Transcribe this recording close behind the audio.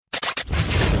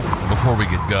Before we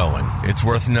get going, it's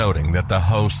worth noting that the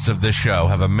hosts of this show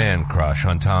have a man crush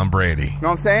on Tom Brady. You know what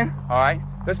I'm saying? All right,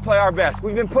 let's play our best.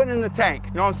 We've been putting in the tank.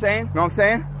 You know what I'm saying? You know what I'm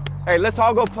saying? Hey, let's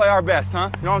all go play our best, huh?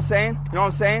 You know what I'm saying? You know what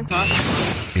I'm saying?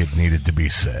 Huh? It needed to be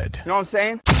said. You know what I'm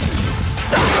saying?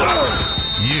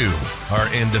 You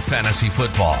are into fantasy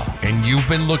football, and you've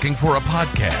been looking for a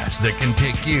podcast that can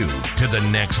take you to the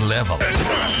next level.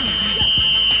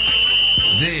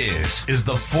 This is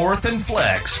the Fourth and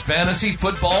Flex Fantasy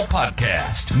Football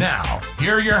Podcast. Now,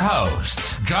 here are your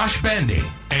hosts, Josh Bendy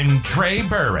and Trey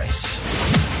Burris.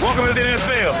 Welcome to the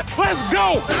NFL. Let's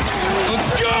go!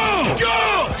 Let's go!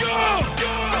 Go! Go!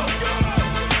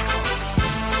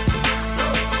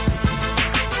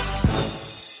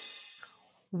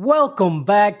 Welcome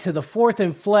back to the Fourth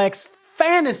and Flex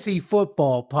Fantasy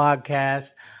Football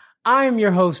Podcast. I am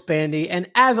your host, Bendy, and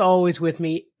as always with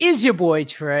me is your boy,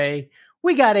 Trey.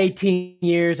 We got 18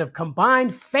 years of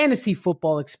combined fantasy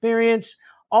football experience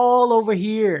all over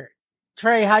here.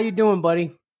 Trey, how you doing,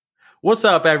 buddy? What's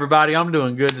up, everybody? I'm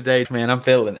doing good today, man. I'm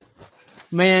feeling it.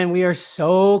 Man, we are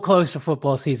so close to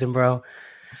football season, bro.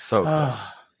 So close.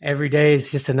 Every day is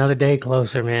just another day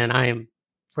closer, man. I am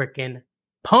freaking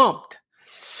pumped.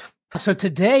 So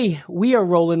today we are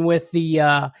rolling with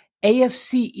the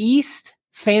AFC East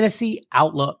Fantasy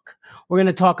Outlook. We're going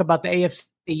to talk about the AFC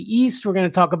East. We're going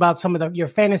to talk about some of your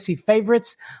fantasy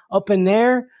favorites up in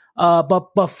there.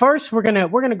 But first, we're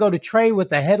gonna go to Trey with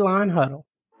the headline huddle.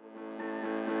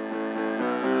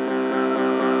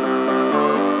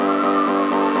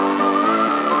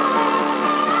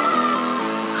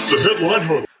 It's the headline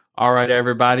huddle. All right,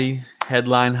 everybody.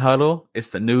 Headline huddle.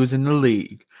 It's the news in the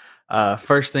league.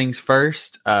 First things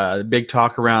first, the big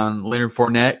talk around Leonard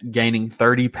Fournette gaining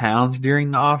 30 pounds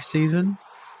during the offseason.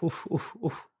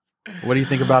 Oof. What do you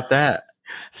think about that?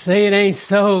 Say it ain't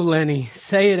so, Lenny.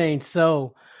 Say it ain't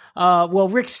so. Well,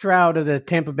 Rick Stroud of the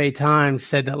Tampa Bay Times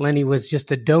said that Lenny was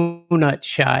just a donut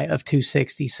shy of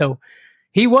 260. So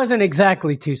he wasn't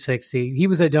exactly 260. He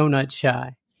was a donut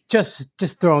shy. Just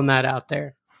throwing that out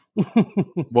there.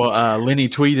 Well, Lenny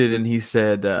tweeted and he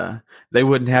said they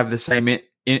wouldn't have the same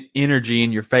energy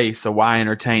in your face, so why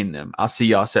entertain them? I'll see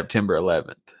y'all September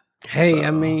 11th. Hey, I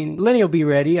mean, Lenny will be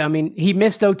ready. I mean, he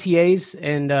missed OTAs,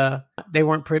 and they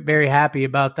weren't very happy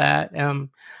about that. And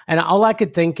all I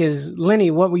could think is, Lenny,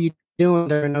 what were you doing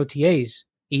during OTAs?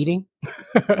 Eating?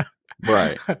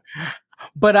 Right.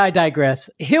 But I digress.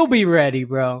 He'll be ready,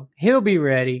 bro. He'll be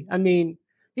ready. I mean,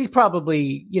 he's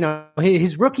probably,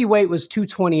 his rookie weight was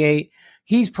 228.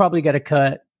 He's probably got to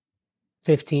cut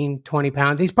 15, 20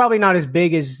 pounds. He's probably not as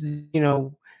big as,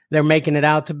 they're making it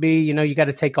out to be. You got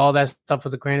to take all that stuff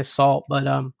with a grain of salt. But,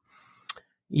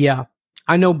 yeah,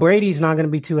 I know Brady's not going to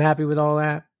be too happy with all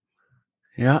that.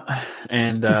 Yeah.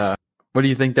 And what do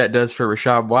you think that does for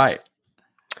Rachaad White?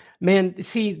 Man,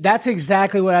 see, that's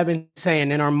exactly what I've been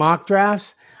saying. In our mock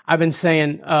drafts, I've been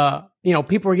saying,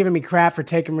 people were giving me crap for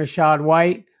taking Rachaad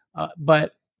White.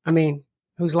 But, I mean,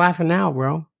 who's laughing now,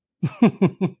 bro?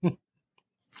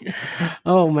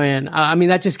 Oh, man. I mean,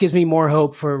 that just gives me more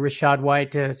hope for Rachaad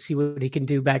White to see what he can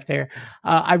do back there.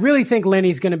 I really think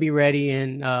Lenny's going to be ready.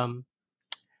 And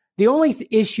the only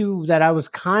issue that I was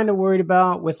kind of worried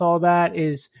about with all that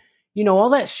is, all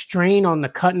that strain on the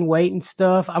cutting weight and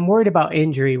stuff. I'm worried about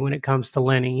injury when it comes to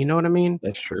Lenny. You know what I mean?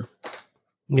 That's true.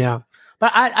 Yeah.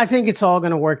 But I think it's all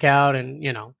going to work out and,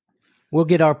 we'll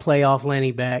get our playoff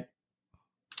Lenny back.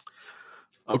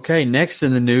 Okay, next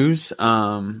in the news,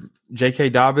 J.K.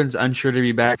 Dobbins unsure to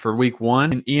be back for week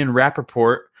 1. And Ian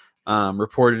Rappaport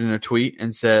reported in a tweet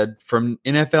and said, from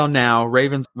NFL Now,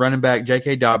 Ravens running back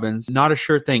J.K. Dobbins, not a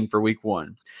sure thing for week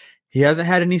 1. He hasn't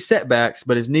had any setbacks,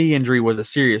 but his knee injury was a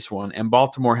serious one, and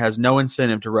Baltimore has no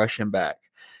incentive to rush him back.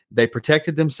 They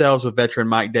protected themselves with veteran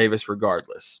Mike Davis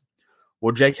regardless.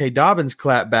 Well, J.K. Dobbins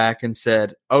clapped back and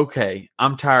said, okay,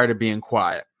 I'm tired of being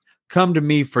quiet. Come to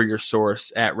me for your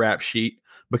source at Rap Sheet,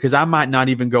 because I might not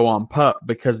even go on PUP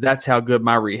because that's how good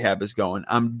my rehab is going.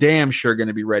 I'm damn sure going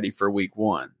to be ready for week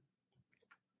 1.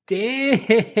 Dang.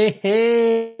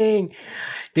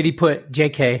 Did he put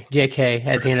JK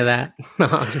at the end of that? No,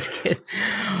 I'm just kidding.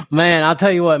 Man, I'll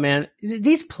tell you what, man.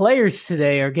 These players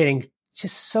today are getting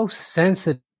just so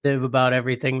sensitive about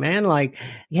everything, man. Like,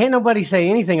 can't nobody say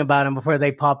anything about them before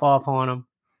they pop off on them.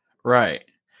 Right.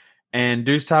 And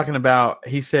Dude's talking about,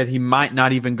 he said he might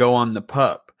not even go on the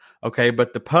PUP. Okay,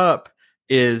 but the PUP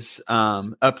is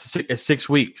up to 6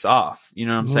 weeks off. You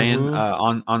know what I'm saying?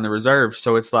 On the reserve.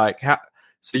 So it's like,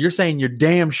 So you're saying you're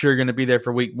damn sure going to be there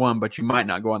for week 1, but you might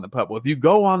not go on the pup. Well, if you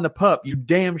go on the pup, you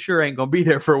damn sure ain't going to be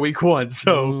there for week 1.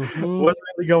 So what's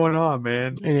really going on,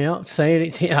 man? Say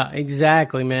it. Yeah,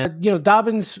 exactly, man.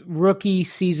 Dobbins' rookie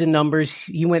season numbers,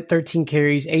 he went 13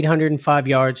 carries, 805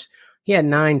 yards. He had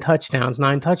 9 touchdowns.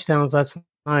 9 touchdowns, that's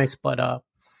nice. But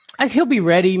he'll be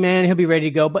ready, man. He'll be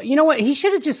ready to go. But you know what? He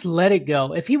should have just let it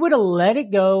go. If he would have let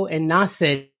it go and not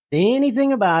said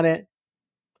anything about it,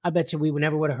 I bet you we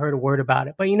never would have heard a word about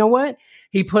it. But you know what?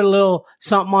 He put a little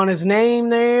something on his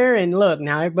name there, and look,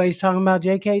 now everybody's talking about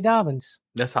J.K. Dobbins.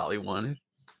 That's all he wanted.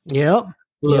 Yep. A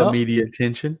little media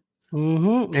attention.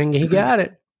 And he got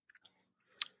it.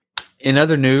 In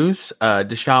other news,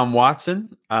 Deshaun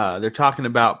Watson, they're talking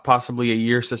about possibly a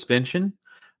year suspension.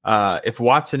 If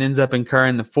Watson ends up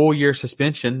incurring the full year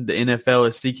suspension, the NFL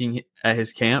is seeking at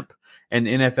his camp, and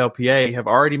the NFLPA have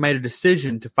already made a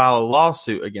decision to file a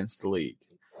lawsuit against the league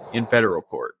in federal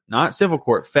court, not civil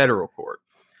court, federal court.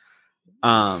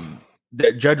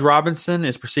 That Judge Robinson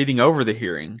is proceeding over the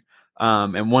hearing.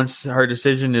 And once her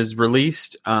decision is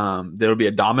released, there'll be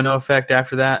a domino effect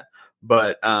after that.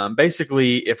 But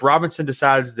basically, if Robinson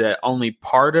decides that only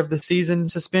part of the season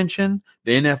suspension,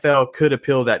 the NFL could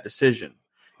appeal that decision.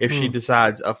 If she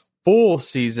decides a full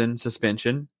season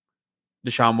suspension,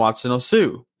 Deshaun Watson will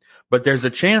sue. But there's a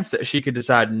chance that she could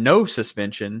decide no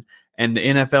suspension, and the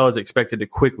NFL is expected to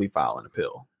quickly file an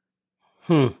appeal.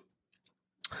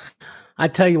 I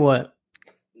tell you what,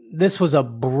 this was a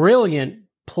brilliant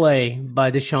play by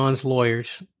Deshaun's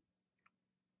lawyers.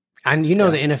 And the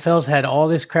NFL's had all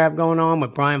this crap going on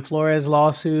with Brian Flores'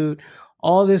 lawsuit,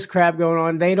 all this crap going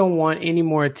on. They don't want any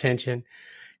more attention.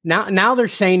 Now they're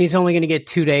saying he's only going to get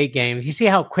 2 to 8 games. You see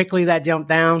how quickly that jumped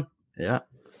down? Yeah.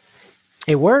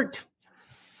 It worked.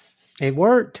 I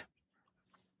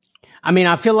mean,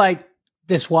 I feel like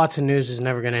this Watson news is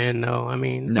never going to end, though. I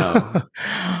mean, no.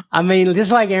 I mean,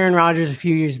 just like Aaron Rodgers a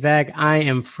few years back, I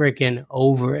am freaking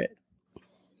over it.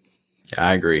 Yeah,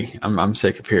 I agree. I'm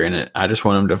sick of hearing it. I just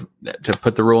want him to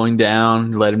put the ruling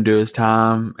down, let him do his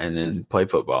time, and then play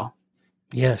football.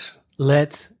 Yes,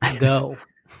 let's go.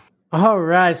 All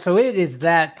right, so it is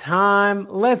that time.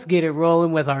 Let's get it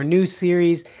rolling with our new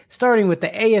series, starting with the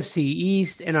AFC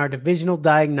East and our divisional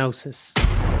diagnosis.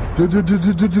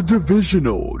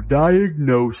 Divisional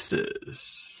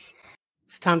diagnosis.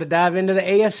 It's time to dive into the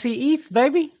AFC East,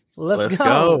 baby. Let's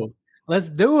go. Let's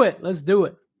do it.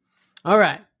 All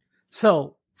right.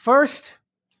 So first,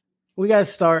 we got to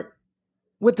start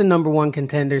with the number 1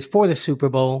 contenders for the Super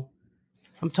Bowl.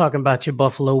 I'm talking about your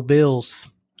Buffalo Bills.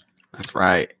 That's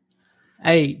right.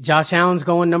 Hey, Josh Allen's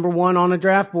going number 1 on the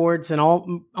draft boards and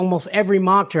almost every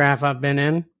mock draft I've been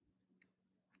in.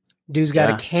 Dude's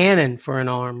got a cannon for an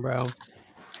arm, bro.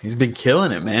 He's been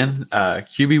killing it, man.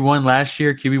 QB1 last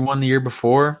year, QB1 the year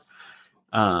before.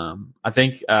 I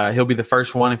think he'll be the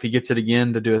first one, if he gets it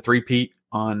again, to do a three-peat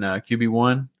on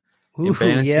QB1 in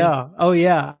fantasy. Yeah. Oh,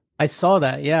 yeah. I saw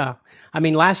that, yeah. I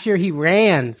mean, last year he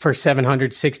ran for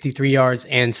 763 yards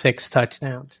and 6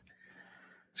 touchdowns.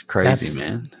 It's crazy,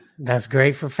 man. That's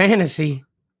great for fantasy.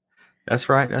 That's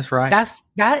right.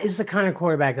 That is the kind of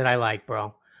quarterback that I like,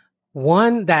 bro.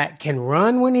 One that can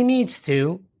run when he needs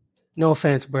to. No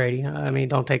offense, Brady. I mean,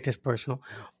 don't take this personal.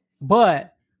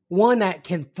 But one that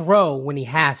can throw when he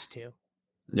has to.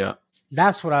 Yeah.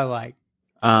 That's what I like.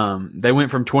 They went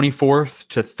from 24th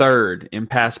to 3rd in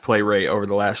pass play rate over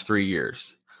the last 3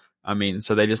 years. I mean,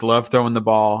 so they just love throwing the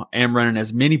ball and running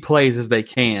as many plays as they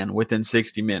can within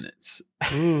 60 minutes,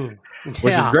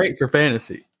 which is great for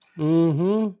fantasy.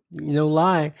 No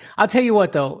lie. I'll tell you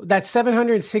what, though, that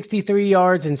 763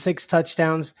 yards and 6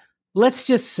 touchdowns, let's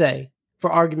just say,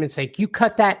 for argument's sake, you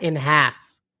cut that in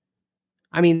half.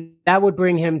 I mean, that would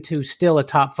bring him to still a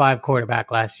top 5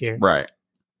 quarterback last year. Right.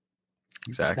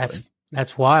 Exactly.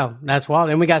 That's wild.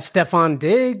 And we got Stephon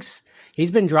Diggs.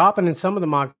 He's been dropping in some of the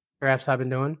mock drafts I've been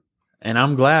doing. And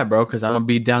I'm glad, bro, because I'm going to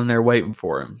be down there waiting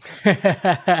for him.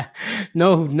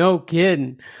 No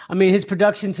kidding. I mean, his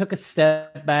production took a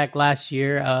step back last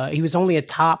year. He was only a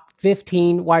top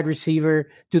 15 wide receiver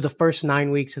through the first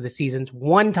 9 weeks of the season,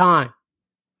 one time.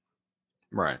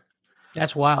 Right.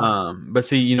 That's wild. But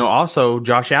see, also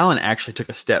Josh Allen actually took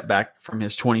a step back from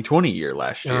his 2020 year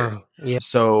last year. Yeah.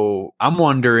 So I'm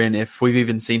wondering if we've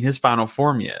even seen his final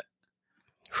form yet.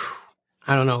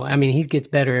 I don't know. I mean, he gets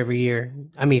better every year.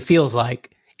 I mean, it feels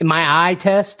like. My eye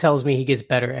test tells me he gets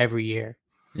better every year.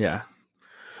 Yeah.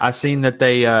 I've seen that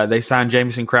they signed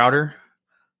Jamison Crowder.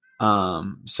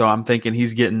 So I'm thinking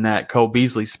he's getting that Cole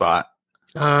Beasley spot.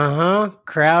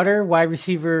 Crowder, wide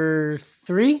receiver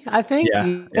 3, I think.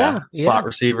 Yeah. Slot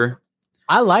receiver.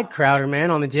 I like Crowder,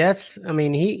 man, on the Jets. I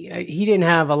mean, he didn't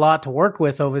have a lot to work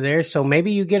with over there, so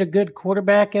maybe you get a good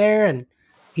quarterback there and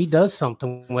he does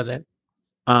something with it.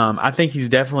 I think he's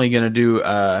definitely going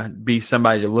to be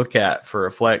somebody to look at for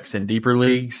a flex in deeper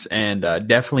leagues and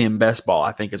definitely in best ball,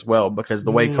 I think, as well, because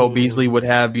the way Cole Beasley would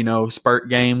have, spurt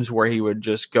games where he would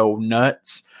just go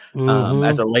nuts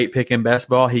as a late pick in best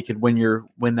ball, he could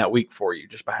win that week for you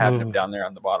just by having him down there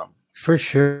on the bottom. For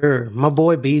sure. My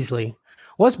boy Beasley.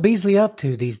 What's Beasley up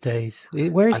to these days?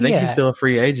 Where's he at? I think he's still a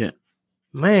free agent.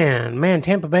 Man,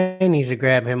 Tampa Bay needs to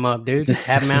grab him up, dude. Just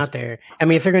have him out there. I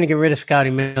mean, if they're going to get rid of Scotty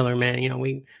Miller, man,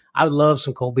 I would love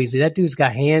some Cole Beasley. That dude's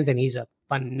got hands, and he's a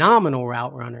phenomenal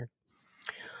route runner.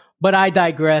 But I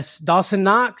digress. Dawson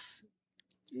Knox?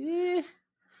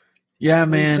 Yeah,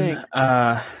 man.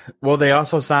 Well, they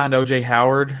also signed O.J.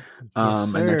 Howard,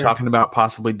 and they're talking about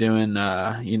possibly doing,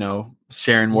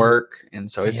 sharing work,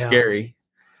 and so it's scary.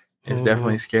 It's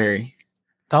definitely scary.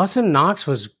 Dawson Knox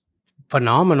was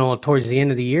phenomenal towards the end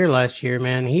of the year last year,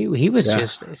 man. He was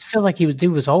just, it feels like he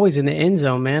was always in the end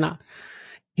zone, man.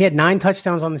 He had 9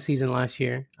 touchdowns on the season last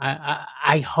year.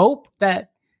 I hope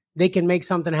that they can make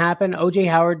something happen. O.J.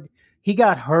 Howard, he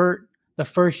got hurt the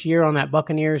first year on that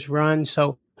Buccaneers run,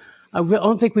 so I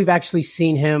don't think we've actually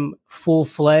seen him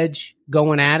full-fledged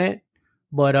going at it.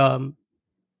 But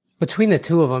between the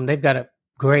two of them, they've got a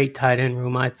great tight end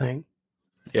room, I think.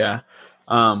 Yeah.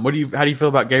 How do you feel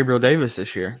about Gabriel Davis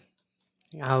this year?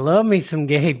 I love me some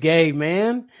Gabe,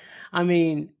 man. I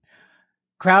mean,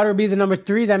 Crowder be the number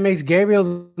 3. That makes Gabriel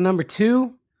the number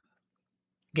 2.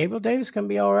 Gabriel Davis going to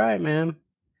be all right, man.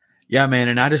 Yeah, man.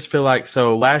 And I just feel like,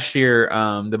 so last year,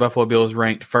 the Buffalo Bills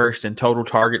ranked first in total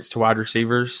targets to wide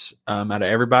receivers out of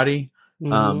everybody.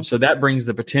 So that brings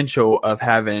the potential of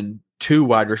having 2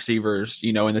 wide receivers,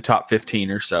 in the top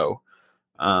 15 or so.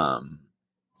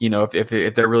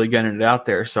 If they're really getting it out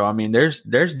there. So, I mean, there's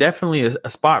definitely a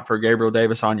spot for Gabriel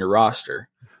Davis on your roster.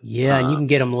 Yeah, and you can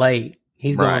get him late.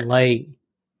 He's going late.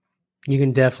 You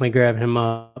can definitely grab him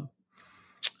up.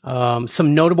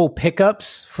 Some notable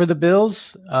pickups for the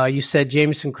Bills. You said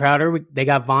Jamison Crowder. They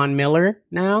got Von Miller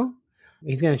now.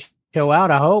 He's going to show out,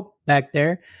 I hope, back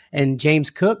there. And James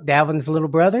Cook, Dalvin's little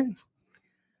brother.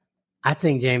 I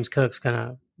think James Cook's going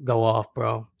to go off,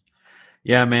 bro.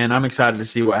 Yeah, man, I'm excited to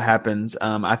see what happens.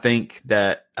 I think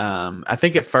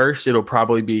at first it'll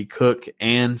probably be Cook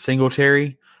and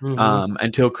Singletary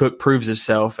until Cook proves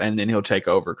himself, and then he'll take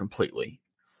over completely.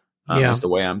 That's the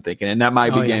way I'm thinking. And that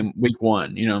might be week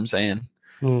 1, you know what I'm saying?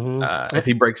 If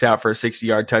he breaks out for a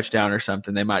 60-yard touchdown or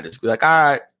something, they might just be like, all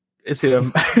right, it's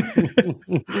him.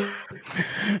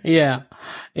 Yeah.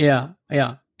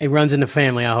 It runs in the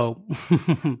family, I hope.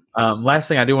 Last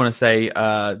thing I do want to say,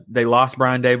 they lost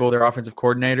Brian Dable, their offensive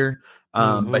coordinator,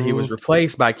 but he was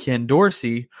replaced by Ken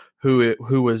Dorsey,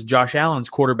 who was Josh Allen's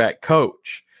quarterback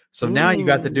coach. So now you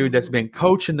got the dude that's been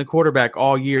coaching the quarterback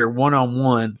all year,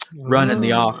 one-on-one, running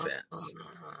the offense.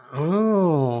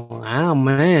 Oh,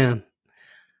 man.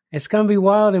 It's going to be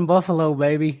wild in Buffalo,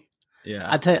 baby.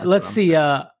 Yeah. I tell you, let's see.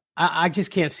 I just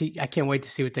can't see. I can't wait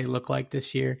to see what they look like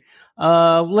this year.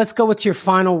 Let's go with your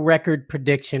final record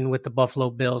prediction with the Buffalo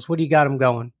Bills. What do you got them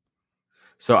going?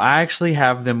 So I actually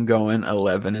have them going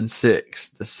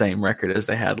 11-6, the same record as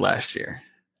they had last year.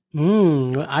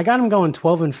 I got them going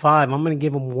 12-5. I'm going to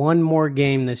give them one more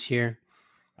game this year.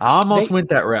 I almost went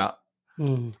that route.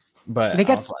 But they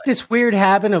got this weird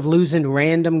habit of losing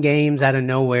random games out of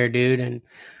nowhere, dude. And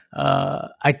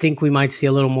I think we might see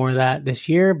a little more of that this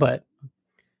year, but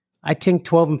I think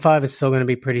 12-5 is still going to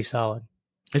be pretty solid.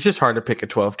 It's just hard to pick a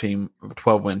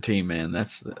 12-win team, man.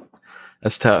 That's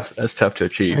tough. That's tough to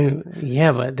achieve. I mean,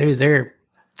 yeah, but they're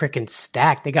freaking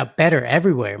stacked. They got better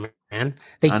everywhere, man.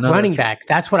 Running backs.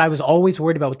 That's what I was always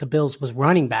worried about with the Bills was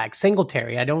running back.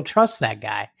 Singletary. I don't trust that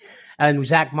guy. And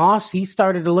Zach Moss, he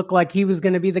started to look like he was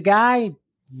going to be the guy.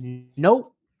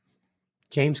 Nope.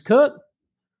 James Cook.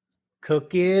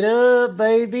 Cook it up,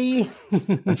 baby.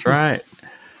 That's right.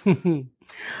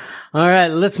 All right,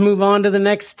 let's move on to the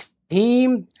next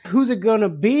team. Who's it going to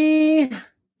be?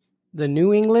 The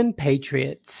New England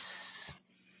Patriots.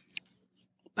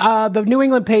 The New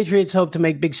England Patriots hope to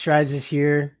make big strides this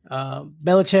year.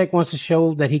 Belichick wants to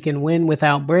show that he can win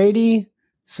without Brady.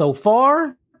 So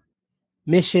far,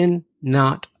 mission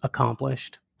not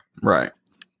accomplished. Right.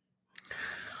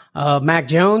 Mac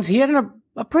Jones, he had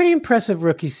a pretty impressive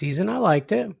rookie season. I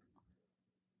liked it.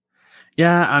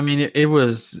 Yeah, I mean, it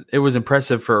was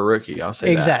impressive for a rookie. I'll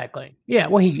say exactly. Yeah,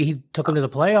 well, he took him to the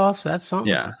playoffs. So that's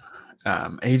something. Yeah,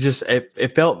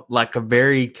 it felt like a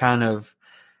very kind of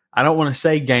I don't want to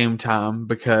say game time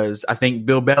because I think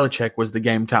Bill Belichick was the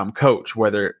game time coach,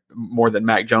 whether more than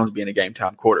Mac Jones being a game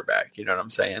time quarterback. You know what I'm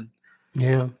saying?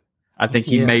 Yeah. I think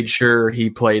he made sure he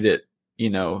played it,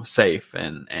 safe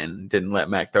and didn't let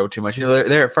Mac throw too much.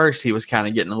 There at first he was kind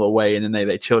of getting a little way, and then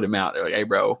they chilled him out. They're like, "Hey,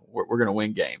 bro, we're gonna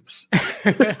win games."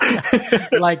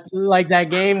 like that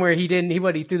game where he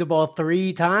threw the ball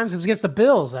 3 times. It was against the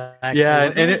Bills. Actually,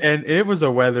 and it was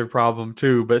a weather problem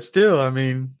too, but still, I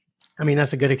mean,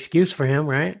 that's a good excuse for him,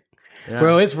 right? Yeah.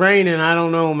 Bro, it's raining. I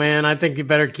don't know, man. I think you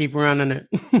better keep running it.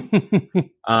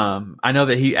 I know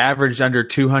that he averaged under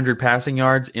 200 passing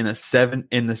yards in the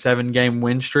 7-game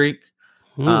win streak,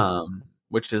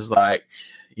 which is like,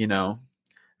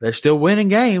 they're still winning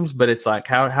games, but it's like,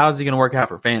 how's he going to work out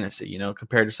for fantasy,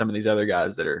 compared to some of these other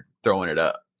guys that are throwing it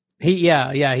up. He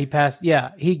passed.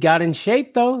 Yeah, he got in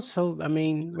shape though. So, I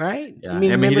mean, right? Yeah.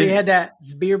 Remember he had that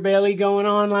beer belly going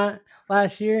on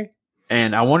last year?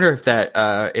 And I wonder if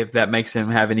that makes him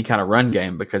have any kind of run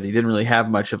game, because he didn't really have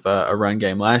much of a run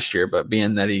game last year. But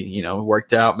being that he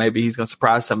worked out, maybe he's going to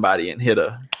surprise somebody and hit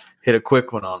a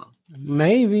quick one on them.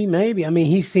 Maybe. I mean,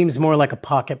 he seems more like a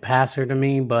pocket passer to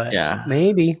me, but yeah,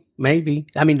 maybe.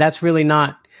 I mean, that's really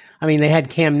not. I mean, they had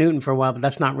Cam Newton for a while, but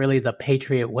that's not really the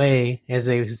Patriot way, as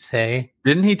they would say.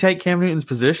 Didn't he take Cam Newton's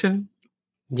position?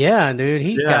 Yeah, dude,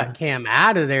 he got Cam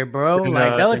out of there, bro.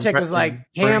 Belichick was like,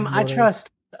 Cam, I trust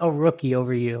a rookie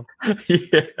over you.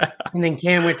 Yeah. And then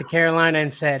Cam went to Carolina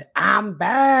and said, I'm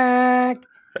back.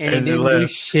 And he didn't do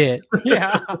shit.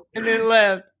 Yeah. And then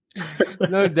left.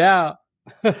 No doubt.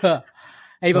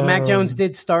 Hey, but Mac Jones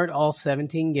did start all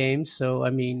 17 games. So, I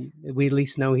mean, we at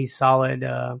least know he's solid,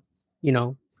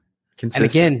 Consistent.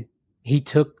 And again, he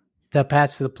took the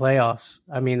Pats to the playoffs.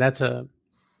 I mean, not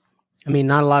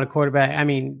a lot of quarterback. I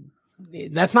mean,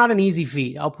 that's not an easy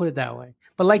feat. I'll put it that way.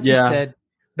 But like you said,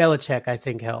 Belichick, I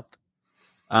think, helped.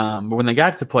 But when they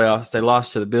got to the playoffs, they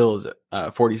lost to the Bills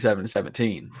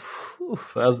 47-17.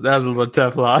 So that was a little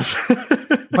tough loss.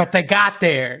 But they got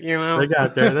there, They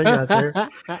got there.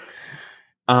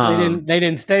 They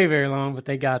didn't stay very long, but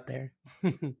they got there.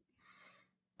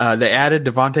 They added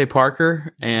Devontae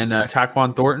Parker and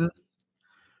Tyquan Thornton.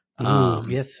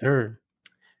 Yes, sir.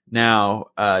 Now,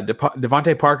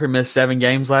 Devontae Parker missed 7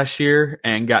 games last year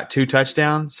and got 2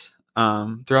 touchdowns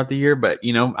throughout the year. But,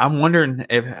 I'm wondering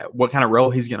what kind of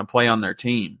role he's going to play on their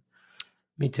team.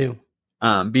 Me too.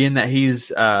 Being that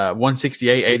he's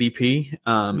 168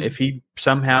 ADP, if he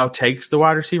somehow takes the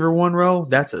wide receiver 1 role,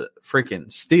 that's a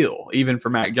freaking steal, even for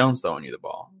Mac Jones throwing you the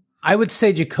ball. I would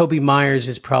say Jacoby Myers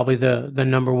is probably the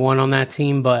number 1 on that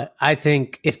team, but I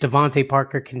think if Devontae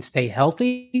Parker can stay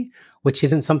healthy, which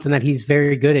isn't something that he's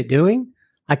very good at doing,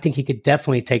 I think he could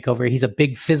definitely take over. He's a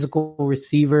big physical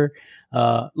receiver.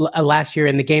 Last year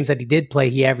in the games that he did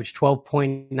play, he averaged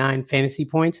 12.9 fantasy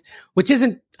points, which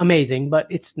isn't amazing, but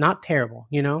it's not terrible,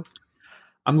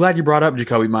 I'm glad you brought up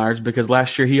Jacoby Myers, because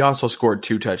last year he also scored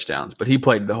 2 touchdowns, but he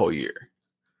played the whole year.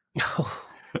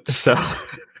 So...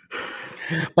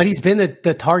 But he's been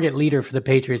the target leader for the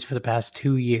Patriots for the past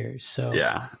 2 years. So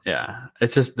yeah.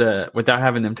 It's just without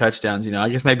having them touchdowns, I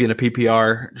guess maybe in a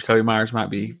PPR, Jacoby Myers might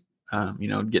be,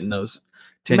 getting those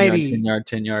 10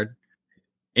 yard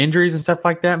injuries and stuff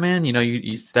like that. Man,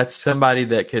 that's somebody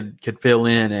that could fill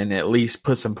in and at least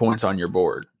put some points on your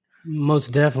board.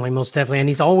 Most definitely, and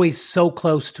he's always so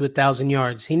close to 1,000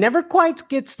 yards. He never quite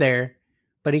gets there,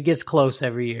 but he gets close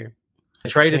every year. I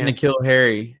traded N'Keal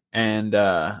Harry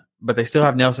but they still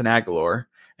have Nelson Aguilar,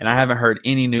 and I haven't heard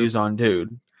any news on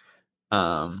dude.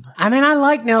 I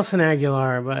like Nelson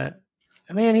Aguilar, but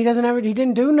man, he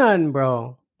didn't do nothing,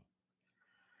 bro.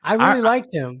 I really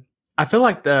liked him. I feel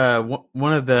like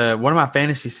one of my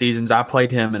fantasy seasons, I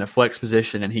played him in a flex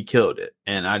position and he killed it.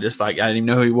 And I just I didn't even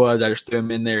know who he was. I just threw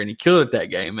him in there and he killed it that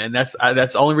game. And that's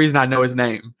the only reason I know his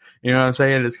name. You know what I'm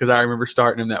saying? It's because I remember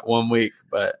starting him that 1 week,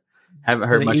 but haven't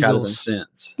heard much out of him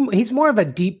since. He's more of a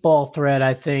deep ball threat,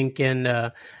 I think. And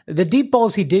the deep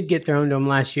balls he did get thrown to him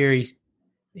last year,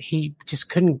 he just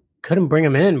couldn't bring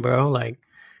him in, bro. Like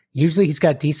usually he's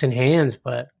got decent hands,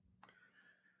 but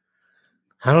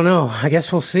I don't know. I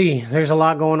guess we'll see. There's a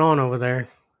lot going on over there.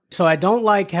 So I don't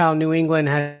like how New England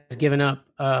has given up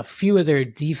a few of their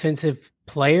defensive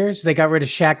players. They got rid of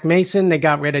Shaq Mason. They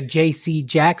got rid of J.C.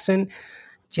 Jackson.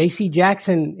 J.C.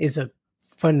 Jackson is a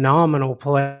phenomenal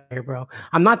player, bro.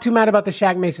 I'm not too mad about the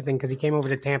Shaq Mason thing because he came over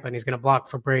to Tampa and he's going to block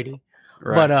for Brady.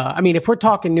 Right. But, if we're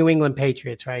talking New England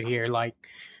Patriots right here,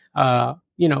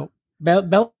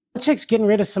 Belichick's getting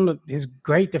rid of some of his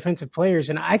great defensive players,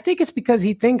 and I think it's because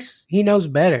he thinks he knows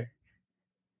better.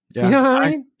 Yeah. You know what I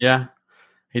mean? Yeah.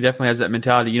 He definitely has that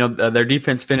mentality. Their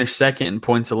defense finished second in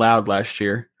points allowed last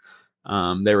year.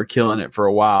 They were killing it for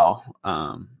a while.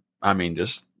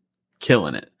 Just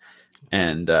killing it.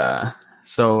 And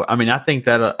so, I think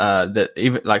that that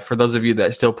even like for those of you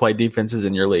that still play defenses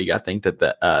in your league, I think that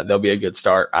they'll be a good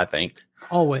start. I think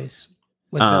always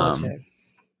with Belichick.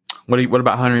 What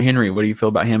about Hunter Henry? What do you feel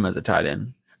about him as a tight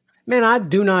end? Man, I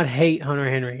do not hate Hunter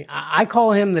Henry. I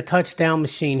call him the touchdown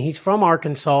machine. He's from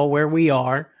Arkansas, where we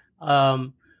are.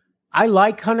 I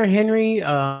like Hunter Henry.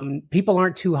 People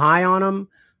aren't too high on him.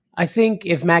 I think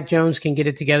if Mac Jones can get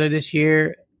it together this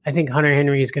year, I think Hunter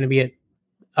Henry is going to be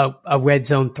a red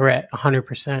zone threat,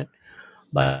 100%.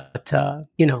 But,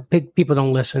 people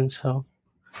don't listen, so.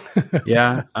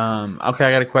 Yeah. Okay,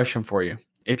 I got a question for you.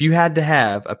 If you had to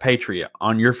have a Patriot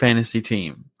on your fantasy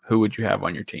team, who would you have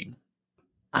on your team?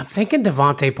 I'm thinking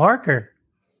Devontae Parker.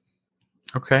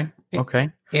 Okay.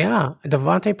 Yeah,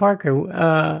 Devontae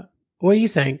Parker. What do you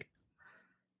think?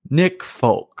 Nick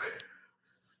Folk.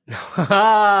 That's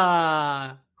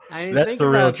the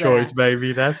real choice,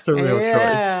 baby. That's the real choice.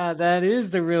 Yeah, that is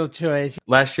the real choice.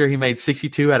 Last year, he made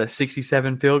 62 out of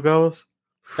 67 field goals.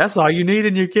 That's all you need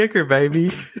in your kicker,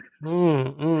 baby. A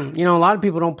lot of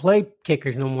people don't play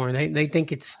kickers no more. They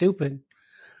think it's stupid.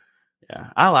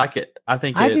 Yeah, I like it. I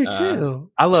do too.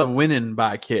 I love winning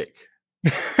by a kick.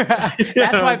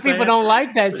 That's why people don't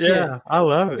like that shit. Yeah, I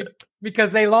love it.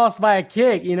 Because they lost by a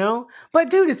kick, But,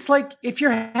 dude, it's like if you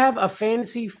have a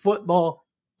fantasy football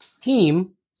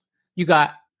team, you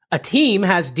got a team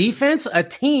has defense, a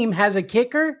team has a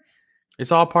kicker.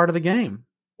 It's all part of the game.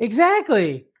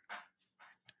 Exactly.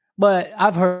 But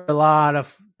I've heard a lot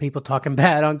of people talking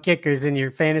bad on kickers in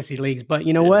your fantasy leagues. But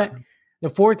you know what? The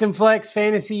Fourth and Flex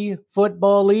Fantasy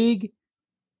Football League,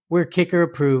 we're kicker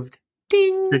approved.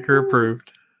 Ding. Kicker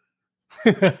approved.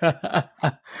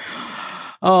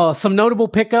 Oh, some notable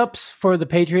pickups for the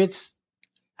Patriots.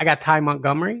 I got Ty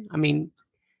Montgomery.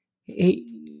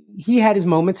 He had his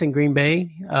moments in Green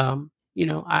Bay.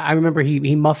 I remember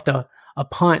he muffed a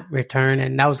punt return,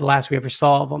 and that was the last we ever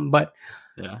saw of him. But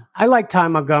I like Ty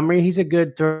Montgomery. He's a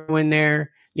good throw in there.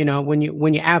 When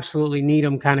you absolutely need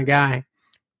him kind of guy.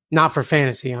 Not for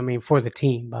fantasy. For the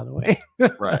team, by the way.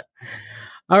 Right.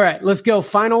 All right, let's go.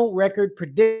 Final record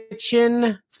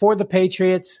prediction for the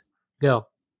Patriots. Go.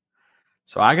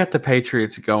 So I got the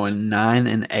Patriots going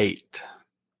 9-8.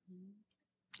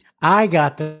 I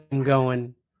got them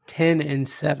going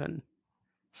 10-7.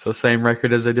 So same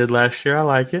record as I did last year. I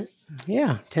like it.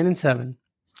 Yeah, 10-7.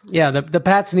 Yeah, the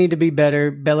Pats need to be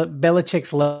better.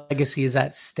 Belichick's legacy is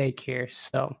at stake here,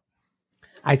 so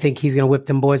I think he's going to whip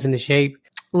them boys into shape.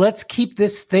 Let's keep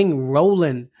this thing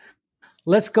rolling.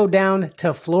 Let's go down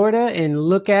to Florida and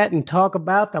look at and talk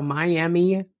about the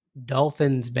Miami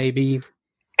Dolphins, baby.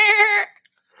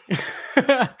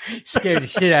 Scared the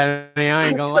shit out of me. I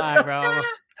ain't gonna lie, bro.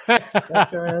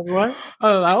 What?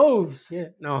 Oh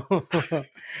shit! No.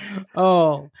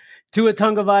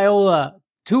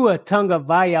 Tua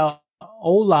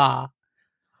Tagovailoa,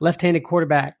 left-handed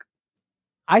quarterback.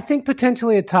 I think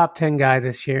potentially a top 10 guy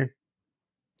this year.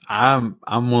 I'm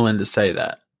willing to say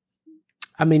that.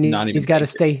 He's got to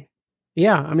stay.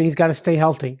 Yeah, he's got to stay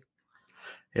healthy.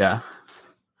 Yeah.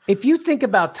 If you think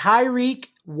about Tyreek,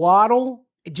 Waddle,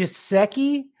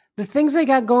 Gesicki, the things they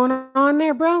got going on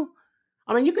there, bro.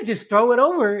 You could just throw it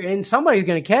over and somebody's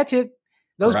going to catch it.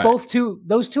 Those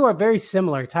two are very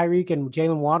similar. Tyreek and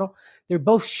Jalen Waddle. They're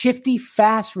both shifty,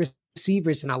 fast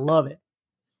receivers, and I love it.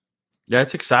 Yeah,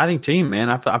 it's an exciting team, man.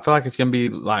 I feel like it's going to be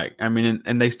like,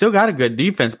 and they still got a good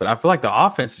defense, but I feel like the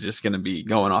offense is just going to be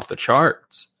going off the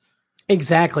charts.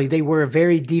 Exactly. They were a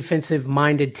very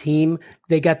defensive-minded team.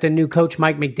 They got the new coach,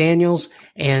 Mike McDaniels,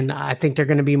 and I think they're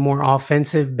going to be more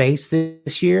offensive-based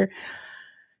this year.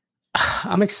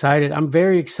 I'm excited. I'm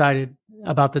very excited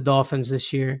about the Dolphins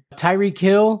this year. Tyreek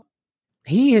Hill,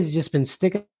 he has just been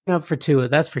sticking up for Tua,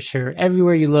 that's for sure.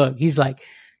 Everywhere you look, he's like,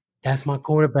 that's my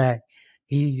quarterback.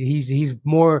 He's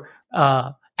more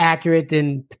accurate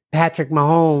than Patrick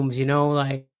Mahomes,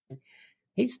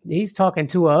 he's talking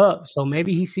Tua up. So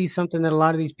maybe he sees something that a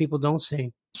lot of these people don't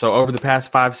see. So over the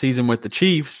past 5 seasons with the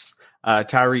Chiefs,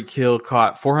 Tyreek Hill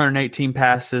caught 418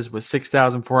 passes with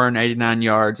 6,489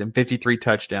 yards and 53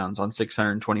 touchdowns on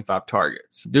 625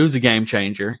 targets. Dude's a game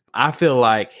changer. I feel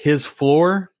like his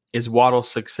floor is Waddle's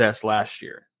success last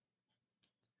year.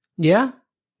 Yeah,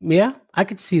 I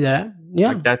could see that.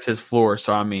 Yeah, that's his floor.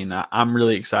 So I'm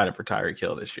really excited for Tyreek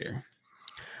Hill this year.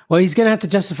 Well, he's gonna have to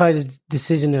justify his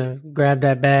decision to grab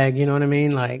that bag. You know what I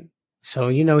mean? So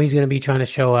he's gonna be trying to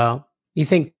show out. You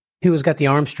think Tua's got the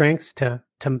arm strength to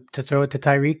throw it to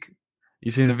Tyreek?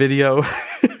 You seen the video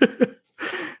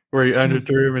where he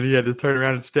underthrew him and he had to turn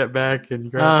around and step back and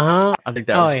grab? Uh-huh. I think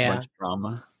that was a bunch of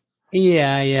drama.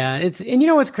 Yeah. And you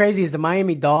know what's crazy is the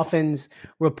Miami Dolphins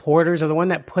reporters are the one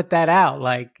that put that out.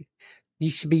 Like, you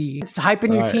should be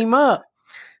hyping your team up,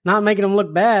 not making them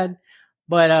look bad.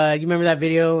 But you remember that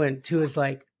video and Tua's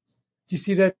like, "Did you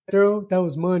see that throw? That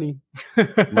was money."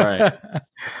 Right.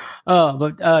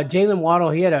 But Jalen Waddle,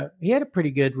 he had a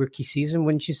pretty good rookie season,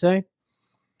 wouldn't you say?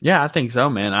 Yeah, I think so,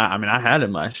 man. I mean, I had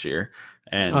him last year,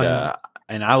 and yeah.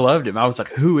 and I loved him. I was like,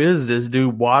 "Who is this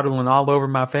dude waddling all over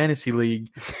my fantasy league,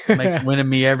 winning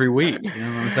me every week?" You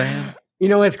know what I'm saying? You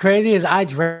know what's crazy is I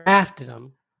drafted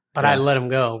him, but I Yeah. let him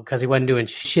go because he wasn't doing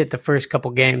shit the first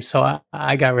couple games, so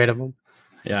I got rid of him.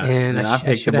 Yeah, And I picked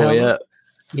the should have boy held up.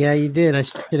 Yeah, you did. I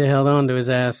should have held on to his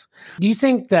ass. Do you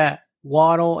think that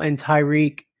Waddle and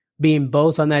Tyreek being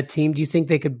both on that team, do you think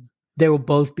they will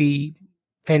both be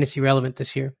fantasy relevant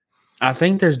this year? I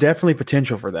think there's definitely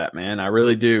potential for that, man. I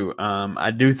really do.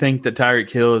 I do think that Tyreek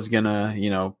Hill is gonna,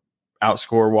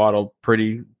 outscore Waddle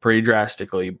pretty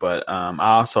drastically, but I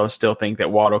also still think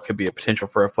that Waddle could be a potential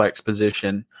for a flex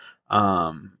position.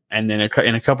 And then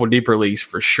in a couple deeper leagues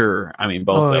for sure. I mean,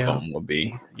 both of them will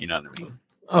be. You know what I mean?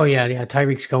 Oh yeah.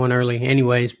 Tyreek's going early,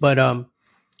 anyways. But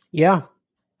yeah,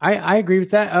 I agree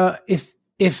with that.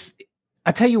 If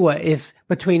I tell you what, if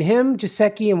between him,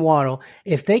 Gesicki, and Waddle,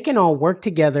 if they can all work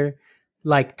together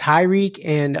like Tyreek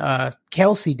and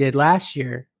Kelsey did last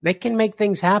year, they can make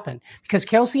things happen. Because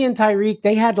Kelsey and Tyreek,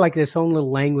 they had like this own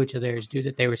little language of theirs, dude,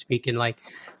 that they were speaking. Like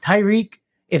Tyreek,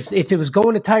 if it was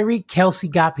going to Tyreek, Kelsey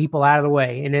got people out of the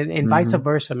way, and vice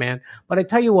versa, man. But I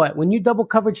tell you what, when you double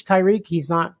coverage Tyreek, he's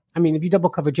not. I mean, if you double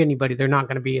coverage anybody, they're not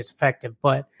going to be as effective.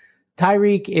 But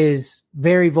Tyreek is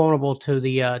very vulnerable to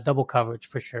the double coverage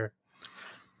for sure.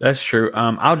 That's true.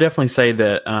 I'll definitely say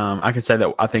that I can say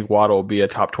that I think Waddle will be a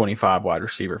top 25 wide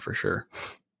receiver for sure.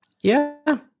 Yeah,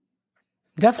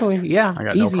 definitely. Yeah, I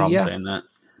got no problem saying that.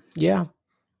 Yeah,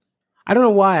 I don't know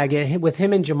why I get hit with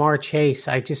him and Jamar Chase.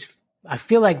 I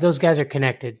feel like those guys are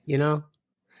connected. You know?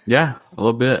 Yeah, a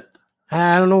little bit.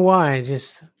 I don't know why.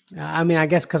 I mean, I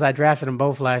guess because I drafted them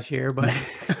both last year, but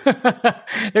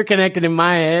they're connected in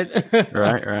my head.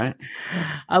 Right.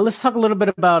 Let's talk a little bit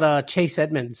about Chase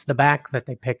Edmonds, the back that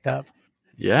they picked up.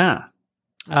 Yeah.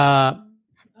 I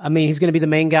mean, he's going to be the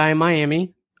main guy in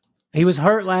Miami. He was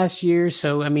hurt last year,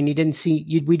 so I mean, we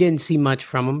didn't see much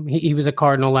from him. He was a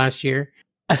Cardinal last year.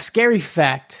 A scary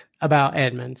fact about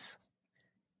Edmonds: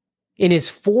 in his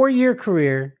 4-year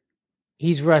career,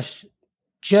 he's rushed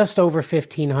just over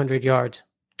 1,500 yards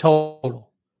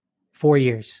total. 4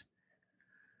 years.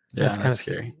 Yeah, that's kind of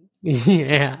scary.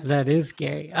 Yeah, that is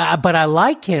scary. But I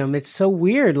like him. It's so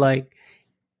weird. Like,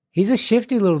 he's a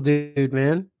shifty little dude,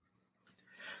 man.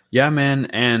 Yeah, man.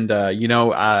 And,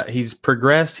 he's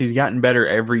progressed. He's gotten better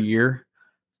every year.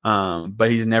 But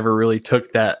he's never really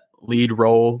took that lead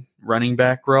role, running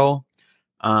back role.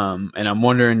 And I'm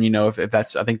wondering, if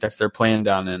that's, I think that's their plan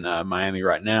down in Miami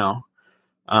right now.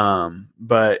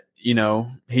 But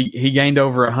he gained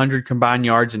over 100 combined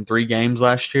yards in 3 games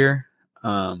last year.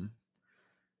 And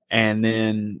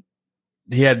then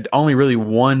he had only really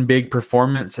one big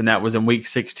performance, and that was in week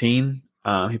 16.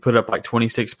 He put up like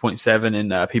 26.7 in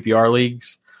PPR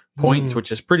leagues points,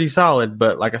 which is pretty solid.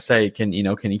 But like I say, can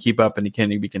he keep up and can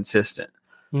he be consistent?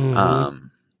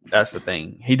 That's the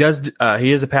thing. He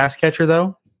is a pass catcher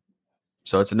though.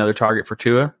 So it's another target for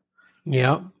Tua.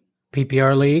 Yep.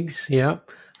 PPR leagues. Yep.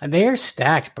 They are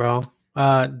stacked, bro.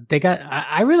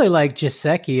 I really like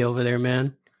Gesicki over there,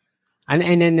 man.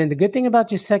 And the good thing about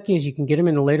Gesicki is you can get him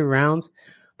in the later rounds.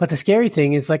 But the scary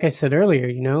thing is, like I said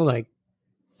earlier, like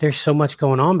there's so much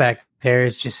going on back there.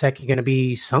 Is Gesicki going to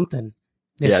be something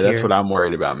this year? That's what I'm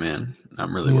worried about, man.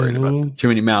 I'm really worried about too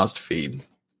many mouths to feed.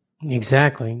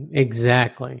 Exactly.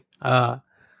 The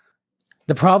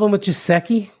problem with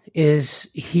Gesicki is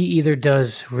he either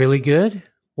does really good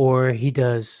or he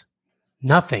does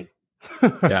nothing.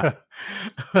 Yeah.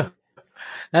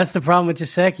 That's the problem with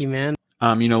Gesicki, man.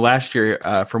 Last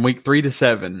year, from week 3 to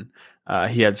 7,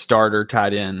 he had starter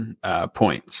tight end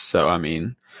points. So, I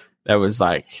mean, that was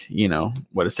like, a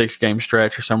 6-game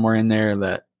stretch or somewhere in there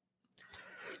that,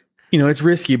 it's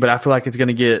risky, but I feel like it's going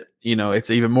to get, it's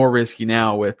even more risky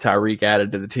now with Tyreek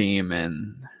added to the team.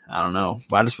 And I don't know.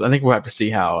 I think we'll have to see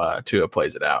how Tua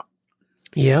plays it out.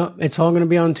 Yeah, it's all going to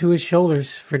be on Tua's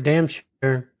shoulders for damn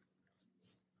sure.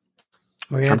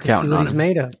 We're going to have to see what he's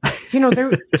made of.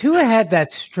 Tua had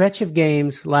that stretch of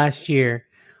games last year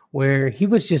where he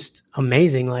was just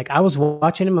amazing. Like, I was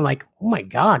watching him and like, oh my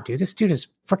God, dude, this dude is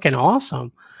freaking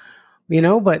awesome.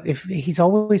 But if he's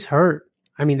always hurt,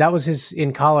 I mean, that was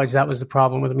in college, that was the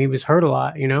problem with him. He was hurt a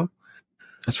lot,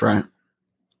 That's right.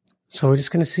 So we're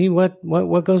just going to see what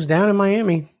goes down in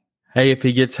Miami. Hey, if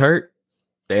he gets hurt,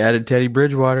 They added Teddy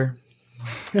Bridgewater.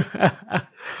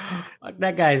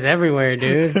 That guy's everywhere,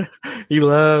 dude. He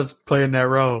loves playing that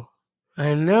role.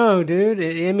 I know, dude.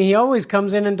 I mean, he always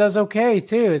comes in and does okay,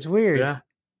 too. It's weird. Yeah.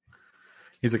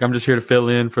 He's like, I'm just here to fill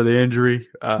in for the injury.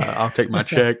 I'll take my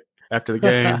check after the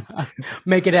game.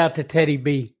 Make it out to Teddy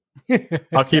B.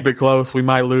 I'll keep it close. We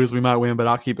might lose, we might win, but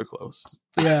I'll keep it close.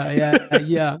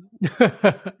 Yeah.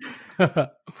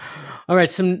 All right,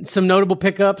 some notable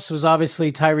pickups was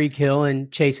obviously Tyreek Hill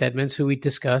and Chase Edmonds, who we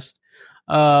discussed.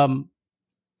 Final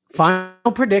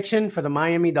prediction for the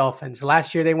Miami Dolphins.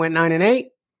 Last year they went 9-8.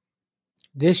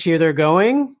 This year they're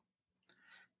going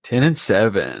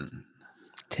 10-7.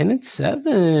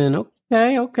 10-7.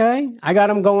 Okay. I got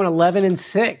them going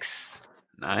 11-6.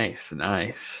 Nice.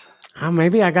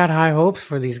 Maybe I got high hopes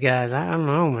for these guys. I don't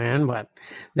know, man, but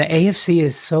the AFC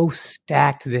is so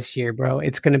stacked this year, bro.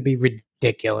 It's going to be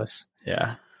ridiculous.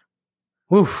 Yeah.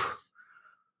 Oof.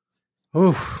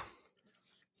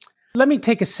 Let me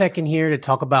take a second here to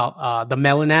talk about the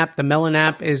Melon app. The Melon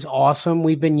app is awesome.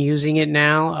 We've been using it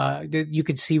now. You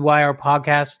can see why our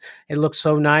podcast, it looks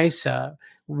so nice.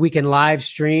 We can live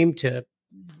stream to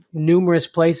numerous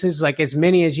places, like as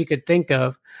many as you could think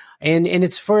of. And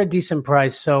it's for a decent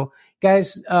price. So,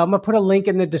 guys, I'm going to put a link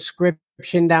in the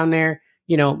description down there.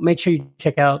 Make sure you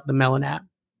check out the Melon app.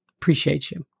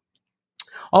 Appreciate you.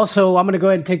 Also, I'm going to go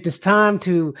ahead and take this time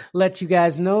to let you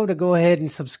guys know to go ahead and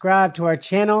subscribe to our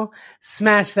channel.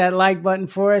 Smash that like button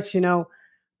for us.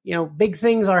 Big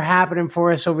things are happening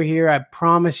for us over here. I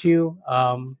promise you.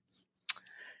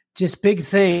 Just big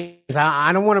things.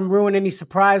 I don't want to ruin any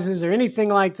surprises or anything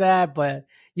like that, but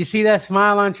you see that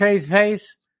smile on Trey's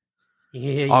face?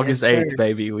 Yeah, August yes, 8th,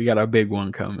 baby. We got our big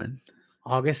one coming.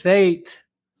 August 8th.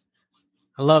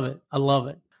 I love it.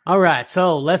 All right,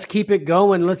 so let's keep it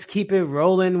going. Let's keep it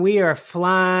rolling. We are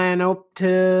flying up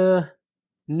to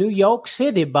New York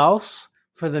City, boss,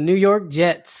 for the New York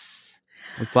Jets.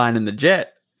 We're flying in the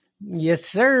jet. Yes,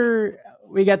 sir.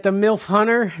 We got the MILF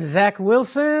Hunter, Zach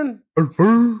Wilson.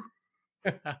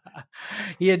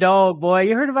 He a dog, boy.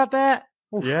 You heard about that?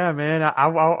 Oof. Yeah, man. I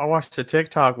watched a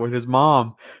TikTok with his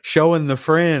mom showing the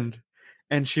friend,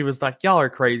 and she was like, y'all are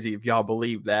crazy if y'all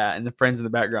believe that. And the friend's in the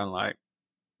background like,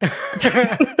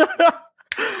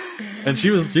 and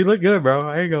she looked good, bro.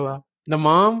 I ain't gonna lie. The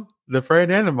mom? The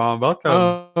friend and the mom, both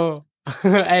of them. Oh.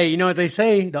 Hey, you know what they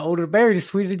say? The older the berry, the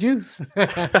sweeter the juice.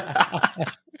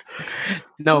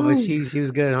 No, but she was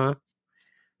good, huh?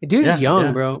 The dude's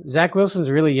young, bro. Zach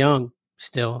Wilson's really young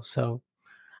still. So,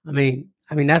 I mean,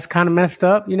 that's kind of messed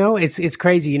up. It's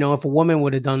crazy. If a woman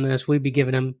would have done this, they'd be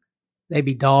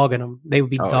dogging him. They would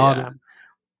be dogging him.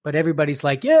 But everybody's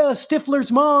like, yeah,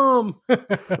 Stifler's mom.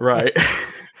 Right.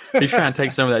 He's trying to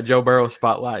take some of that Joe Burrow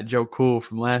spotlight, Joe Cool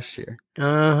from last year.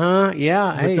 Uh-huh.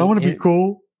 Yeah. He's like, I want to be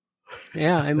cool.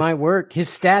 Yeah, it might work. His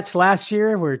stats last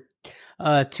year were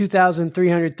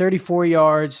 2,334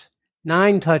 yards,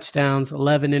 9 touchdowns,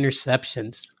 11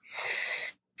 interceptions.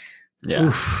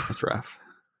 Yeah, that's rough.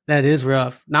 That is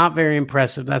rough. Not very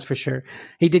impressive, that's for sure.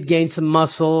 He did gain some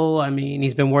muscle.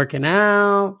 He's been working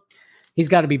out. He's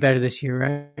got to be better this year,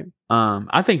 right?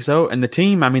 I think so. And the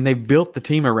team, they built the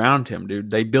team around him, dude.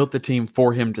 They built the team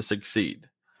for him to succeed.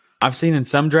 I've seen in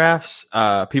some drafts,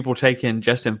 people taking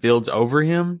Justin Fields over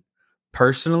him.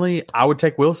 Personally, I would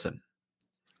take Wilson.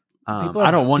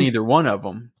 I don't want either one of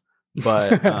them,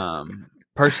 but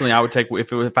personally, I would take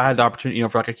if I had the opportunity,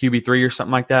 for like a QB3 or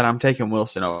something like that. I'm taking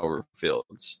Wilson over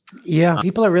Fields. Yeah,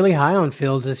 people are really high on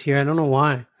Fields this year. I don't know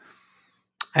why.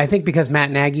 I think because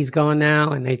Matt Nagy's gone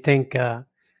now, and they think,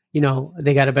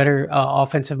 they got a better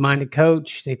offensive-minded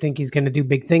coach. They think he's going to do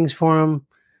big things for them.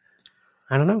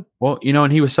 I don't know. Well,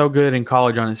 and he was so good in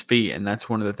college on his feet, and that's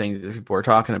one of the things that people are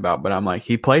talking about. But I'm like,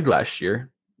 he played last year.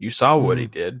 You saw what he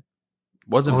did.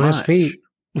 Wasn't on much. His feet.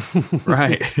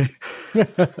 Right.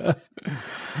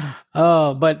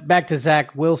 But back to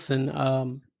Zach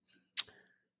Wilson.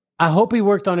 I hope he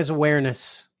worked on his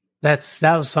awareness. That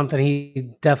was something he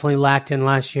definitely lacked in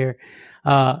last year.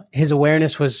 His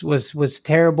awareness was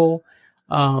terrible.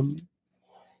 But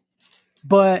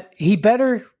he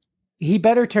better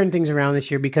turn things around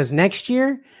this year, because next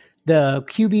year the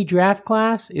QB draft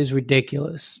class is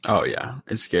ridiculous. Oh yeah,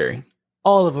 it's scary.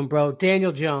 All of them, bro.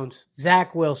 Daniel Jones,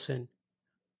 Zach Wilson,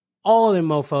 all of them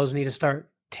mofos need to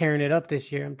start tearing it up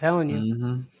this year. I'm telling you.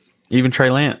 Mm-hmm. Even Trey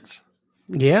Lance.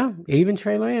 Yeah, even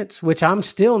Trey Lance, which I'm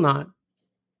still not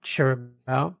sure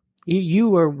about. You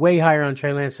were way higher on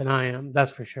Trey Lance than I am. That's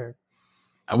for sure.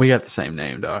 We got the same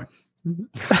name, dog.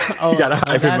 Oh,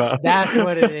 that's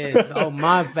what it is. Oh,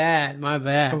 my bad.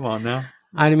 Come on now.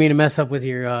 I didn't mean to mess up with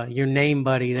your name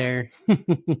buddy there.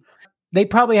 they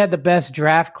probably had the best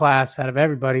draft class out of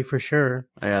everybody for sure.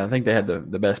 Yeah, I think they had the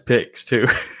best picks too.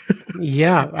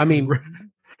 Yeah, I mean,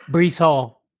 Breece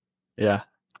Hall. Yeah.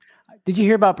 Did you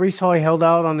hear about Breece Hall? He held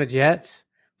out on the Jets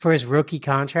for his rookie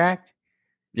contract.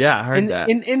 Yeah, I heard that.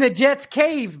 In the Jets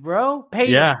caved, bro.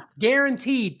 Paid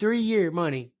guaranteed 3-year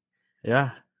money.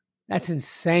 Yeah. That's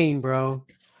insane, bro.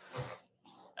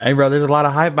 Hey, bro, there's a lot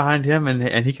of hype behind him,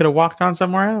 and he could have walked on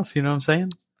somewhere else. You know what I'm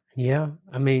saying? Yeah.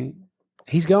 I mean,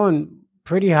 he's going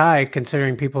pretty high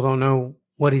considering people don't know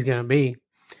what he's going to be.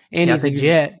 And he's a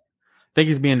Jet. I think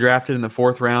he's being drafted in the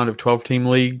 4th round of 12-team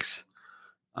leagues,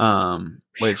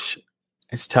 which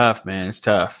it's tough, man. It's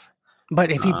tough. But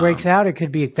if he breaks out, it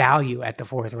could be value at the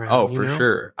 4th round. Oh, for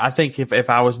sure. I think if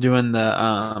I was doing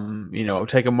the,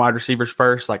 taking wide receivers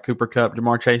first, like Cooper Kupp,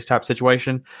 Jamar Chase type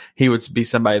situation, he would be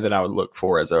somebody that I would look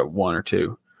for as a 1 or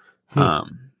 2,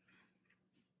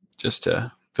 just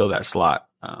to fill that slot.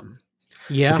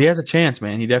 Yeah, he has a chance,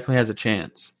 man. He definitely has a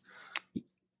chance.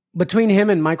 Between him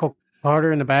and Michael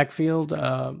Carter in the backfield,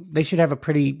 they should have a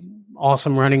pretty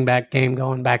awesome running back game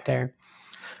going back there.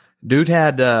 Dude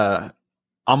had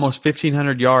almost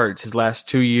 1,500 yards his last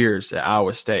 2 years at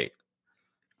Iowa State.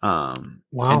 Wow.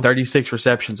 And 36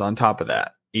 receptions on top of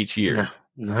that each year.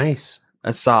 Nice.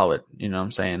 That's solid. You know what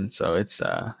I'm saying? So it's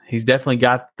he's definitely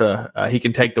got he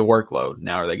can take the workload.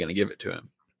 Now are they going to give it to him?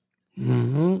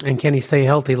 Mm-hmm. And can he stay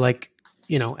healthy like,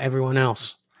 everyone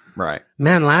else? Right.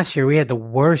 Man, last year we had the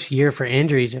worst year for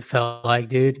injuries, it felt like,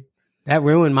 dude. That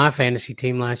ruined my fantasy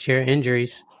team last year,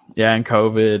 injuries. Yeah, and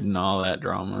COVID and all that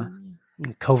drama.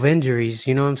 Covinjuries,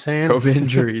 you know what I'm saying?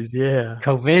 Covinjuries, yeah.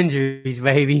 Covinjuries,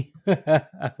 baby.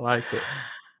 Like it.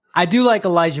 I do like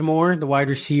Elijah Moore, the wide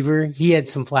receiver. He had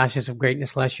some flashes of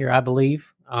greatness last year, I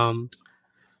believe.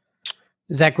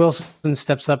 Zach Wilson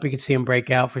steps up. We could see him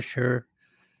break out for sure.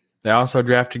 They also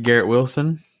drafted Garrett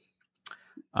Wilson.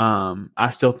 I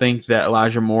still think that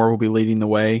Elijah Moore will be leading the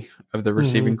way of the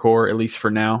receiving core, at least for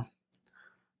now.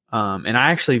 And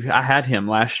I had him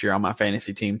last year on my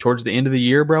fantasy team. Towards the end of the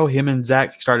year, bro, him and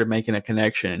Zach started making a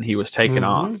connection, and he was taking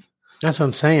off. That's what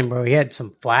I'm saying, bro. He had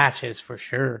some flashes for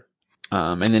sure.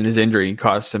 And then his injury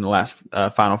cost him the last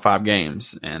final 5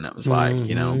 games, and it was like,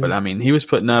 but I mean, he was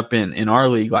putting up in our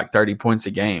league like 30 points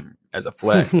a game as a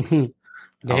flex. I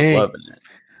was loving it.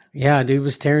 Yeah, dude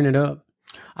was tearing it up.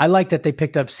 I like that they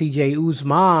picked up CJ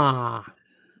Uzomah.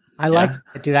 I like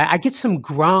that, dude. I get some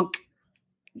Gronk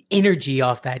energy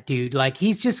off that dude. Like,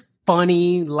 he's just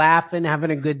funny, laughing,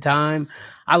 having a good time.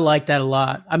 I like that a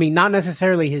lot. I mean, not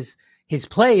necessarily his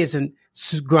play isn't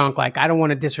Gronk. Like, I don't want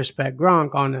to disrespect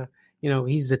Gronk on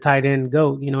he's the tight end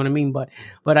GOAT, you know what I mean? But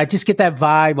I just get that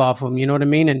vibe off him, you know what I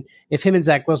mean? And if him and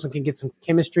Zach Wilson can get some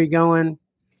chemistry going,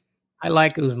 I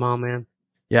like Uzomah, man.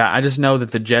 Yeah, I just know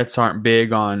that the Jets aren't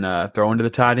big on throwing to the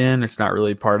tight end. It's not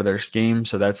really part of their scheme,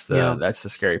 so that's the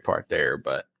scary part there.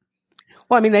 But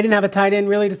well, I mean, they didn't have a tight end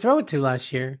really to throw it to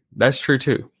last year. That's true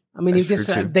too. I mean,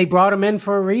 they brought him in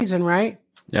for a reason, right?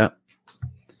 Yeah.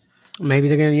 Maybe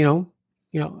they're gonna,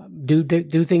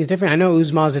 do things different. I know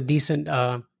Uzomah's a decent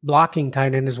blocking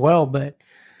tight end as well, but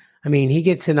I mean, he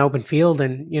gets in the open field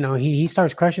and he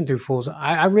starts crushing through fools.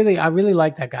 I really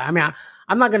like that guy. I mean,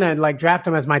 I'm not gonna like draft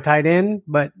him as my tight end,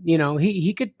 but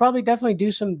he could probably definitely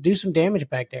do some damage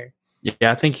back there.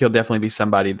 Yeah, I think he'll definitely be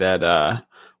somebody that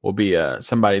will be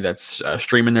somebody that's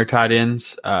streaming their tight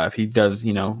ends. If he does,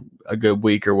 a good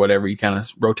week or whatever, you kind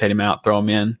of rotate him out, throw him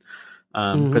in.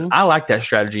 Because I like that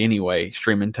strategy anyway,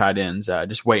 streaming tight ends.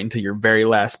 Just wait until your very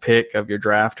last pick of your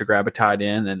draft to grab a tight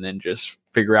end and then just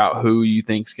figure out who you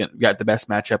think's got the best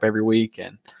matchup every week.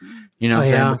 And what I'm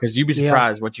saying? Because you'd be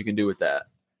surprised what you can do with that.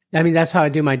 I mean, that's how I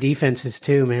do my defenses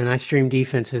too, man. I stream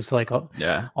defenses like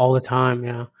all the time.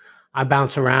 Yeah. I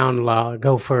bounce around,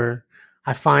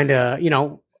 I find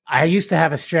I used to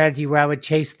have a strategy where I would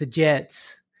chase the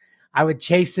Jets.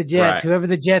 Right. Whoever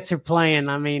the Jets are playing.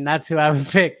 I mean, that's who I would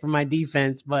pick for my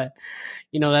defense, but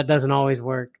that doesn't always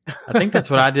work. I think that's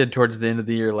what I did towards the end of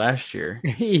the year last year.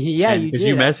 Yeah, you did. Because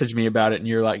you messaged me about it and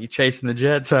you're like, you chasing the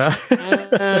Jets,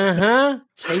 huh?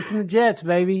 Chasing the Jets,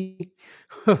 baby.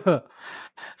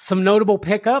 Some notable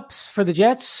pickups for the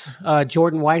Jets.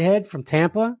 Jordan Whitehead from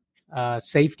Tampa,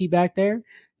 safety back there.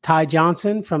 Ty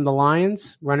Johnson from the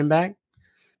Lions, running back.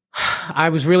 I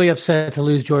was really upset to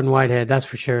lose Jordan Whitehead. That's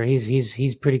for sure.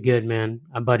 He's pretty good, man.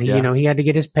 But he had to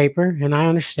get his paper, and I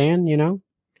understand.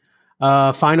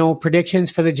 Final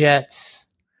predictions for the Jets: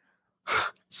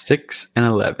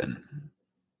 6-11.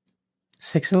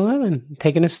 6-11,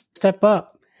 taking a step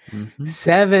up.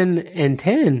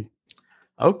 7-10.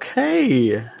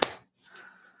 Okay,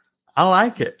 I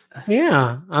like it.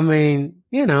 Yeah, I mean,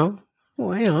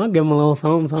 Well, I'll give them a little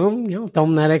something, throw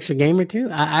them that extra game or two.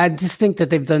 I just think that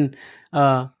they've done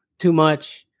too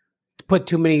much, to put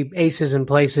too many aces in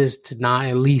places to not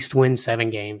at least win 7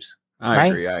 games. I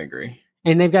agree.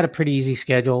 And they've got a pretty easy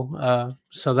schedule,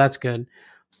 so that's good.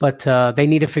 But they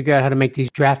need to figure out how to make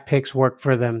these draft picks work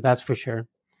for them. That's for sure.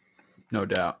 No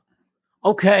doubt.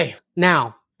 Okay,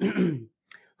 now,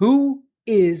 who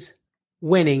is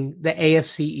winning the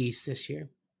AFC East this year?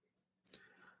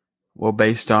 Well,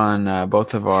 based on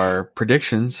both of our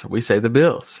predictions, we say the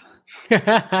Bills.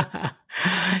 Yeah,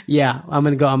 I'm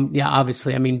going to go.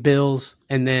 Obviously. I mean, Bills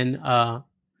and then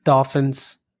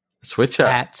Dolphins. Switch up.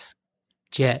 Pats,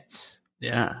 Jets.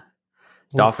 Yeah.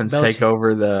 Dolphins take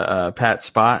over the Pats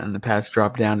spot, and the Pats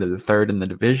drop down to the 3rd in the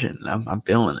division. I'm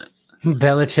feeling it.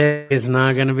 Belichick is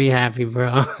not going to be happy,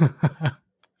 bro.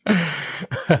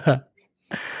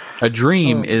 A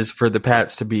dream is for the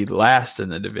Pats to be last in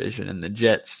the division and the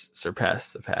Jets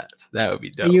surpass the Pats. That would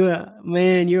be dope.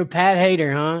 You're a Pat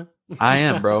hater, huh? I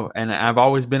am, bro. And I've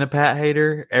always been a Pat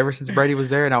hater ever since Brady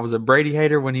was there. And I was a Brady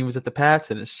hater when he was at the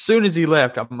Pats. And as soon as he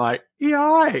left, I'm like, yeah,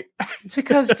 all right. It's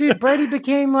because, dude, Brady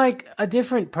became like a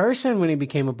different person when he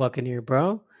became a Buccaneer,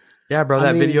 bro. Yeah, bro.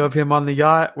 That video of him on the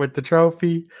yacht with the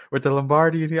trophy, with the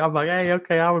Lombardi. And I'm like, hey,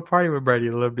 okay, I would party with Brady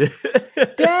a little bit.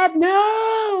 Dad,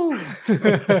 no.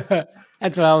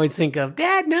 That's what I always think of.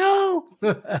 Dad, no.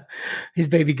 His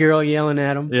baby girl yelling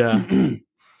at him. Yeah.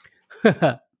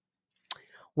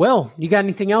 Well, you got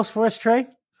anything else for us, Trey?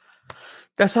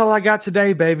 That's all I got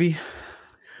today, baby.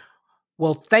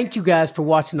 Well, thank you guys for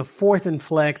watching the 4th and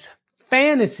Flex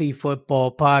Fantasy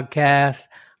Football Podcast.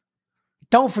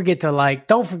 Don't forget to like.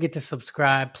 Don't forget to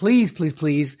subscribe. Please, please,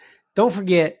 please. Don't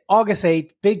forget, August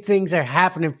 8th, big things are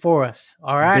happening for us.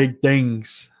 All right? Big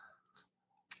things.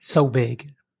 So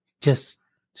big. Just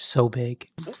so big.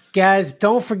 Guys,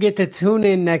 don't forget to tune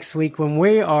in next week when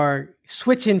we are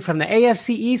switching from the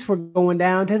AFC East. We're going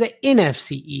down to the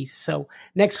NFC East. So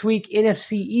next week,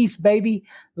 NFC East, baby.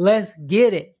 Let's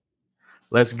get it.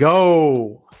 Let's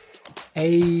go.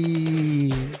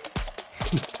 Hey.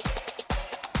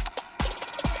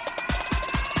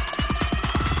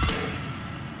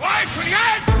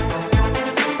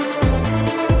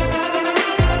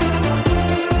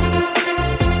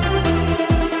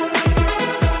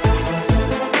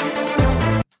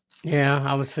 Yeah,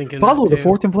 I was thinking. Follow the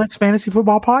 4th and Flex Fantasy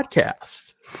Football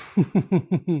Podcast.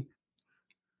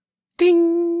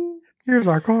 Ding. Here's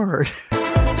our card.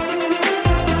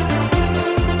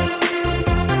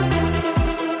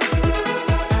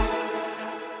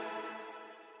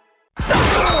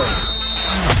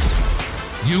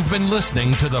 You've been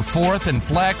listening to the 4th and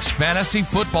Flex Fantasy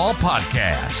Football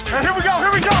Podcast. And here we go.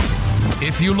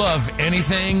 If you love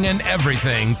anything and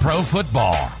everything pro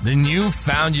football, then you've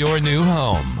found your new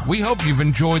home. We hope you've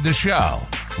enjoyed the show.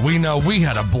 We know we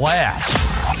had a blast.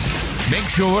 Make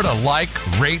sure to like,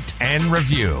 rate, and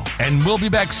review, and we'll be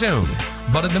back soon.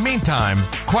 But in the meantime,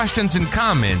 questions and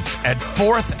comments at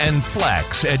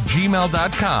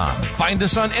 4thandflex@gmail.com. Find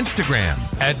us on Instagram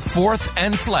at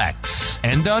 4thandflex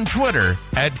and on Twitter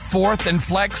at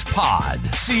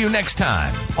 4thandflexpod. See you next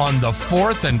time on the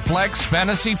 4th and Flex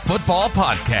Fantasy Football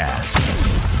Podcast.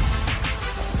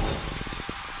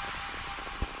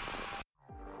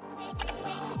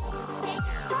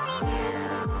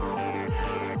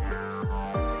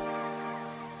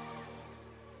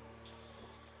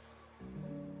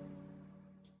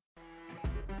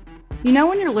 You know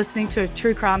when you're listening to a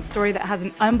true crime story that has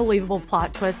an unbelievable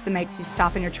plot twist that makes you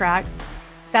stop in your tracks?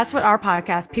 That's what our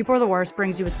podcast, People Are the Worst,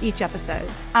 brings you with each episode.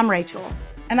 I'm Rachel.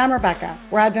 And I'm Rebecca.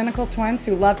 We're identical twins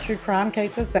who love true crime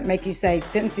cases that make you say,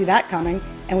 didn't see that coming,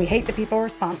 and we hate the people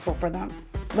responsible for them.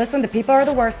 Listen to People Are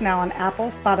the Worst now on Apple,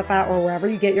 Spotify, or wherever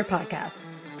you get your podcasts.